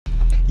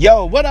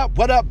Yo, what up?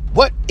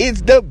 What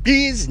is the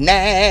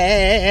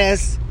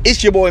business?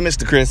 It's your boy,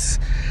 Mr. Chris.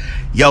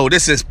 Yo,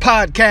 this is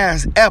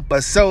podcast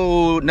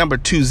episode number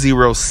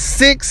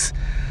 206.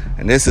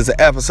 And this is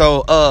an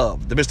episode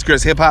of the Mr.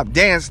 Chris Hip Hop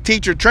Dance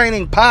Teacher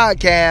Training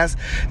Podcast.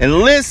 And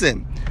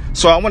listen,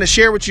 so I want to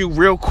share with you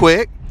real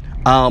quick.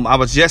 I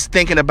was just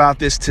thinking about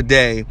this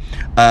today.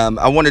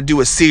 I want to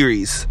do a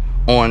series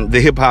on the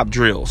hip hop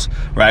drills,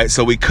 right?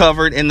 So we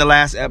covered in the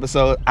last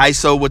episode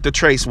ISO with the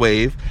trace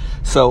wave.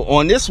 So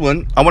on this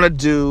one, I want to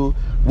do,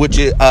 which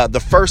is the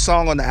first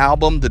song on the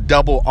album, the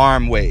double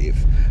arm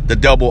wave. The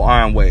double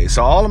arm wave.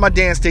 So all of my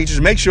dance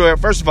teachers, make sure,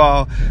 first of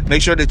all,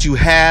 make sure that you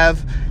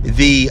have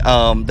the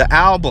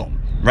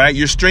album, right?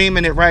 You're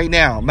streaming it right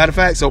now. Matter of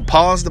fact, so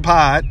pause the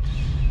pod,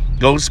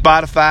 go to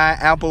Spotify,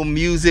 Apple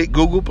Music,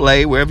 Google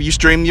Play, wherever you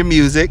stream your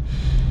music,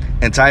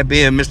 and type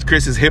in Mr.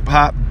 Chris's Hip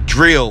Hop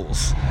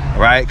Drills,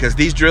 right? Because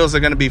these drills are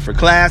going to be for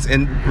class.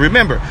 And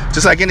remember,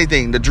 just like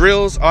anything, the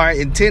drills are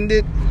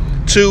intended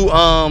to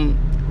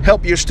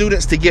help your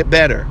students to get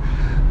better,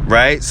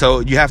 right? So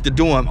you have to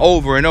do them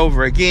over and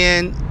over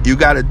again. You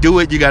got to do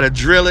it. You got to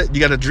drill it. You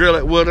got to drill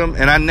it with them.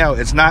 And I know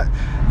it's not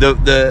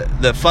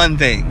the fun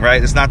thing,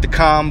 right? It's not the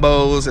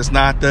combos. It's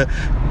not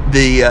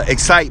the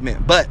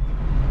excitement. But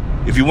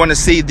if you want to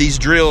see these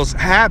drills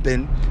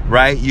happen,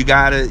 right, you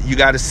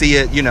gotta see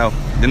it. You know,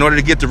 in order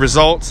to get the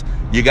results,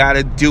 you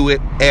gotta do it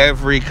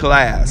every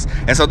class.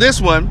 And so this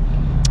one,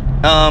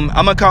 I'm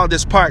gonna call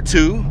this part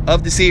 2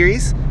 of the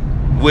series,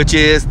 which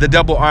is the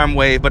double arm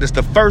wave, but it's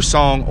the first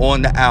song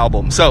on the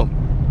album. So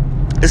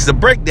it's the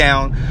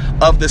breakdown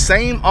of the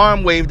same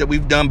arm wave that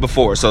we've done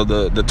before. So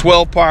the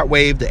 12-part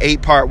wave, the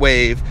 8-part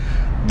wave,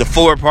 the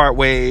 4-part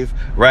wave,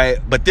 right?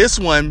 But this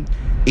one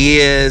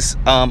is,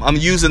 I'm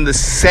using the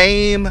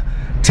same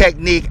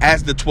technique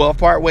as the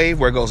 12-part wave,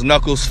 where it goes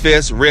knuckles,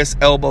 fist, wrist,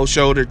 elbow,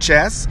 shoulder,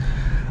 chest.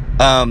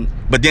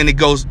 But then it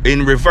goes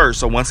in reverse.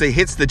 So once it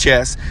hits the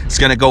chest, it's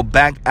going to go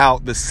back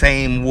out the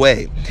same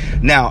way.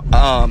 Now,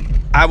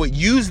 I would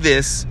use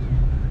this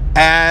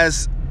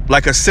as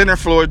like a center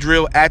floor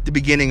drill at the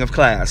beginning of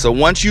class. So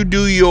once you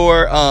do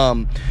your,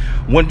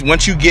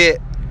 once you get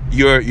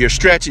your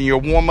stretch and your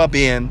warm up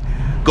in,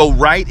 go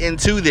right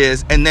into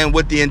this, and then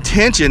with the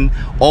intention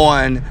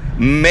on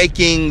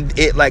making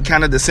it like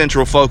kind of the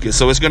central focus.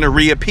 So it's going to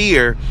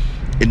reappear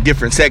in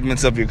different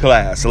segments of your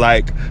class.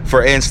 Like,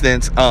 for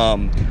instance,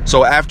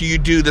 so after you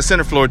do the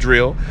center floor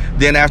drill,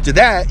 then after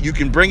that, you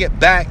can bring it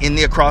back in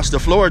the across the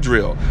floor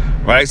drill,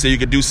 right? So you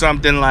could do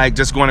something like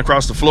just going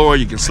across the floor.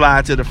 You can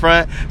slide to the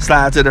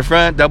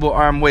front, double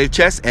arm wave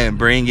chest, and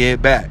bring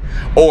it back.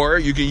 Or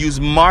you can use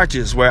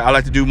marches, where I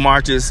like to do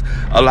marches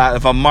a lot.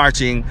 If I'm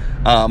marching,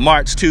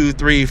 march 2,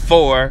 3,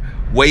 4,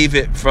 wave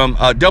it from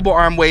a double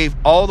arm wave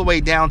all the way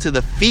down to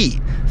the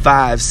feet,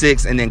 5,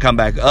 6, and then come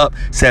back up,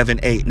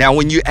 7, 8. Now,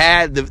 when you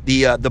add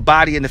the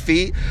body and the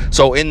feet,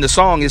 so in the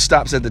song it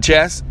stops at the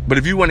chest, but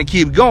if you want to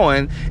keep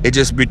going,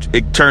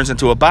 it turns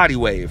into a body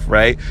wave,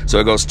 right? So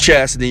it goes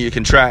chest, and then you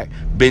contract,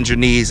 bend your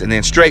knees, and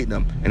then straighten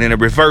them, and then it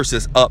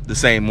reverses up the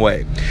same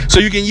way. So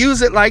you can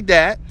use it like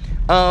that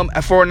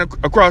for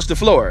across the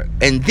floor.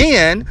 And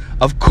then,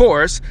 of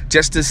course,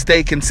 just to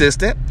stay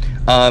consistent,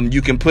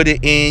 you can put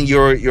it in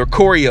your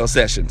choreo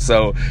session.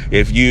 So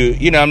if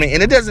you know what I mean,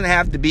 and it doesn't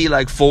have to be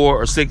like 4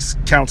 or 6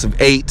 counts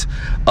of 8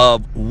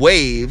 of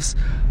waves,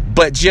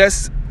 but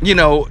just, you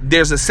know,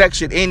 there's a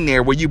section in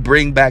there where you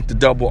bring back the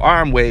double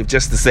arm wave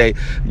just to say,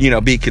 you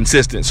know, be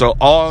consistent. So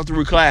all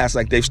through class,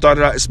 like they've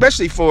started out,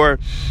 especially for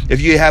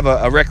if you have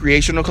a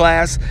recreational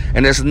class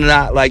and it's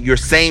not like your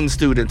same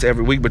students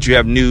every week, but you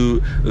have new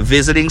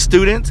visiting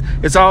students,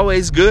 it's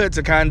always good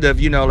to kind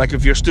of, you know, like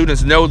if your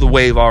students know the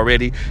wave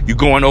already, you're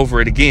going over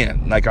it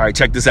again. Like, all right,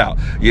 check this out.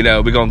 You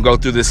know, we're going to go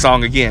through this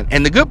song again.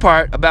 And the good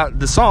part about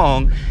the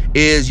song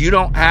is you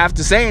don't have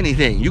to say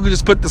anything. You can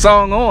just put the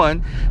song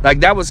on.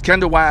 Like, that was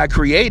kind of why I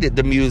created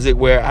the music,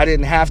 where I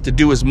didn't have to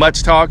do as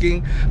much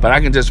talking, but I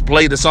can just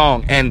play the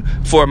song. And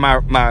for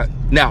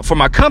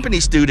my company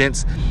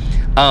students,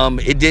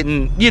 it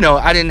didn't, you know,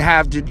 I didn't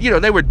have to, you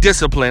know, they were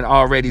disciplined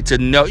already to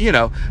know, you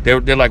know, they're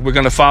like, we're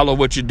going to follow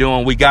what you're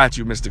doing. We got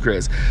you, Mr.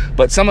 Chris.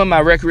 But some of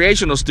my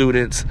recreational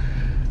students,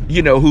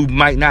 you know, who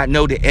might not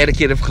know the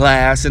etiquette of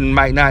class and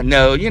might not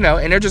know, you know,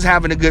 and they're just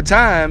having a good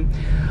time.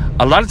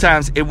 A lot of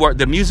times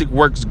the music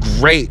works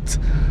great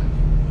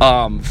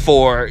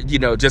for, you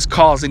know, just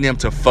causing them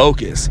to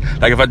focus.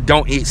 Like if I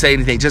don't say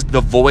anything, just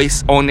the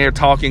voice on there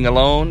talking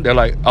alone, they're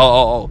like,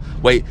 oh,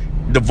 wait,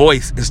 the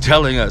voice is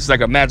telling us,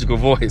 like a magical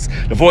voice.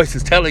 The voice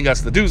is telling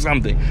us to do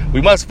something.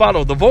 We must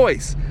follow the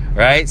voice,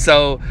 right?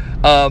 So,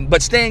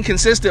 but staying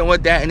consistent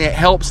with that, and it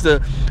helps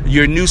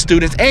your new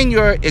students and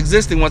your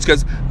existing ones,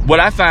 because what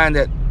I find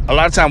that a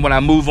lot of time when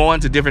I move on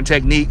to different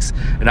techniques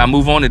and I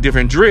move on to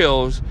different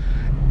drills,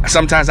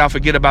 sometimes I'll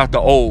forget about the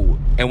old.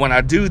 And when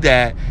I do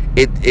that,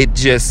 it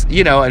just,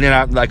 you know, and then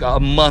I'm like a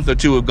month or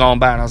two have gone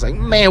by and I was like,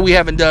 man, we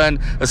haven't done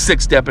a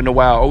 6-step in a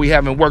while, or we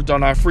haven't worked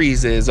on our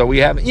freezes, or we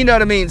haven't, you know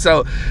what I mean?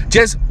 So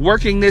just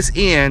working this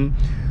in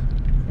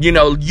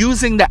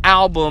using the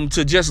album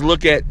to just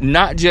look at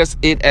not just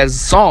it as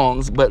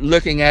songs, but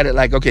looking at it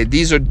like, okay,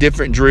 these are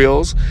different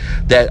drills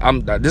that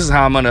this is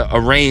how I'm going to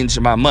arrange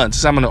my month. This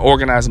is how I'm going to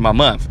organize my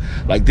month.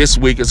 Like this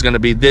week is going to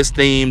be this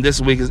theme.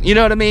 This week is, you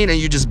know what I mean? And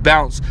you just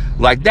bounce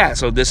like that.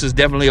 So this is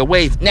definitely a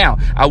wave. Now,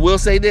 I will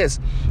say this.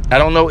 I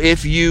don't know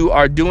if you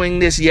are doing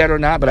this yet or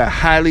not, but I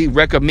highly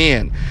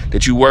recommend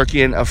that you work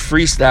in a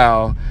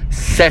freestyle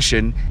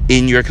session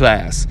in your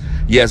class.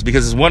 Yes,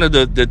 because it's one of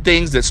the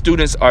things that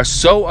students are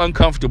so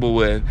uncomfortable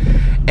with,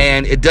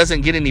 and it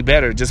doesn't get any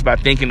better just by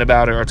thinking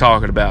about it or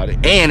talking about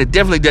it. And it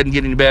definitely doesn't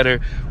get any better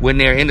when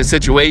they're in a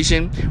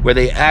situation where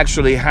they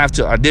actually have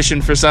to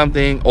audition for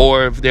something,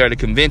 or if they're at a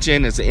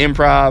convention, it's an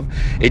improv,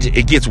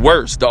 it gets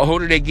worse. The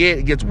older they get,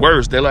 it gets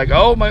worse. They're like,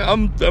 oh my,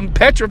 I'm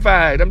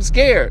petrified, I'm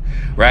scared,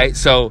 right?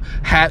 So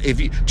if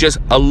you just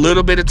a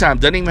little bit of time,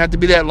 doesn't even have to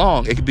be that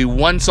long. It could be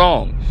one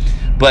song.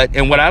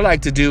 And what I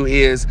like to do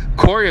is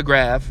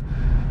choreograph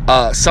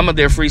some of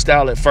their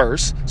freestyle at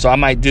first. So I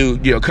might do,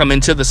 come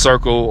into the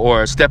circle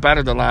or step out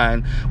of the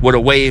line with a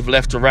wave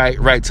left to right,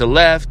 right to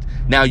left.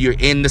 Now you're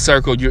in the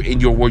circle, you're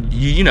in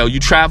you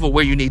travel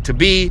where you need to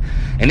be,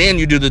 and then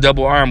you do the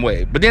double arm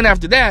wave. But then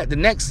after that, the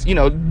next,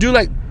 do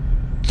like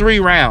 3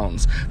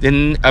 rounds.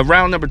 Then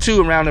round number 2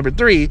 and round number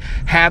 3,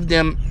 have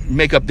them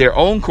make up their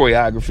own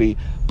choreography,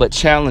 but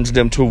challenge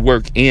them to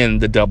work in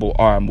the double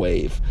arm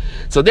wave.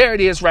 So there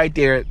it is right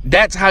there.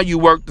 That's how you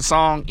work the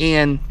song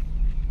in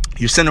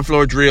your center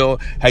floor drill,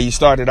 how you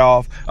started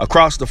off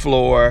across the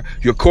floor,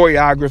 your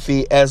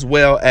choreography, as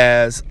well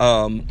as,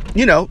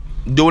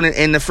 doing it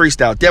in the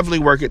freestyle. Definitely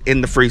work it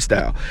in the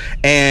freestyle.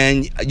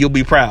 And you'll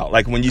be proud.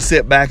 Like when you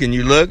sit back and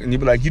you look and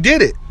you'll be like, you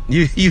did it.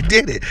 You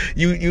did it.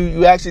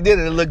 You actually did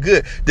it. It looked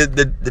good.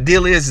 The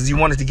deal is you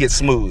want it to get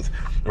smooth.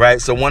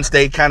 Right? So once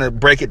they kind of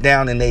break it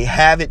down and they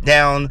have it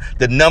down,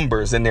 the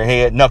numbers in their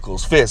head,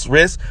 knuckles, fists,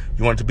 wrists,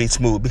 you want it to be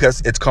smooth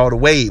because it's called a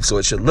wave. So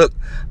it should look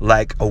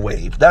like a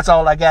wave. That's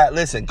all I got.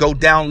 Listen, go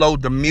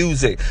download the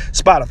music.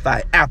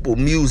 Spotify, Apple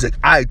Music,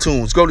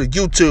 iTunes. Go to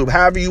YouTube,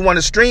 however you want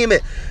to stream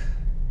it.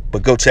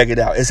 But go check it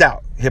out. It's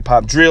out. Hip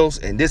Hop Drills.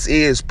 And this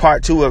is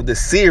part 2 of the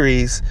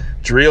series,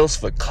 Drills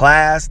for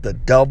Class, the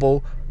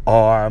Double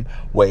Arm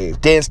Wave.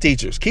 Dance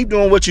teachers, keep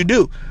doing what you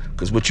do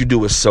because what you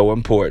do is so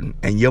important.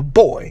 And your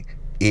boy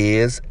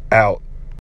is out.